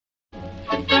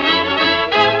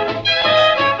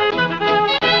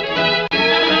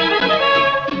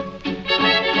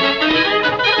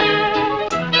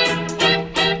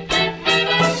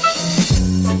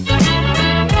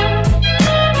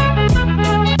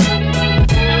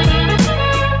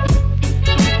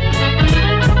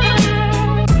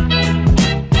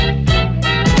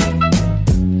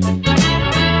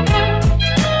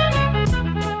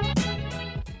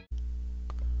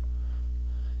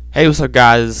Hey, what's up,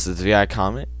 guys? This is VI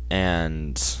Comment,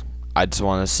 and I just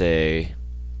want to say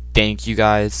thank you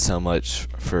guys so much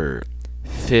for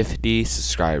 50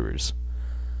 subscribers.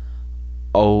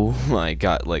 Oh my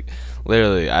god, like,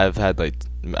 literally, I've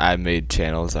made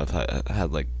channels, I've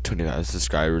had like 25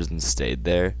 subscribers and stayed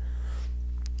there.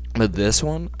 But this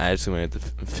one, I actually made it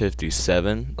to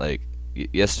 57. Like,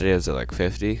 yesterday I was at like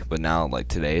 50, but now, like,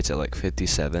 today it's at like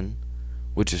 57,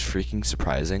 which is freaking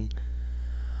surprising.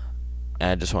 And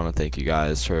I just want to thank you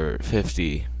guys for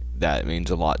 50. That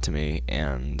means a lot to me.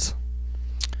 And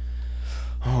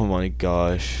oh my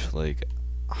gosh, like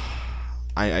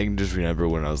I can just remember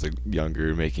when I was like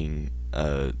younger making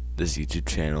this YouTube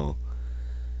channel,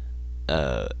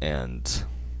 and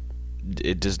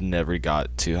it just never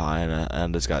got too high, and I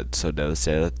just got so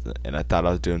devastated. And I thought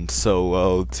I was doing so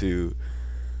well too,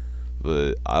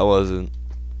 but I wasn't.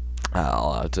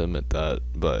 I'll have to admit that.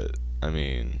 But I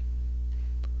mean,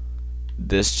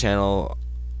 this channel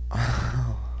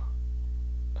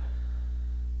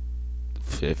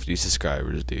 50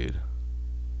 subscribers, dude.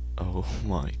 Oh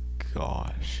my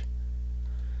gosh,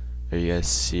 are you guys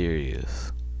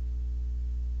serious?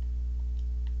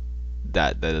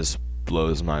 That just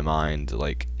blows my mind.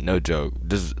 Like, no joke,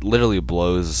 just literally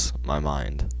blows my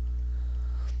mind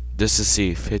just to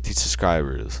see 50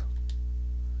 subscribers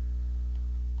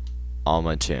on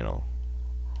my channel.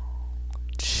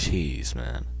 Jeez,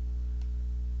 man.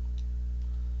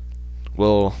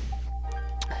 Well,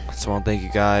 I just want to thank you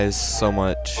guys so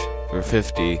much for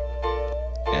 50,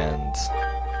 and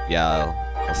yeah,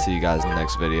 I'll see you guys in the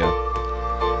next video.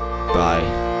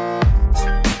 Bye.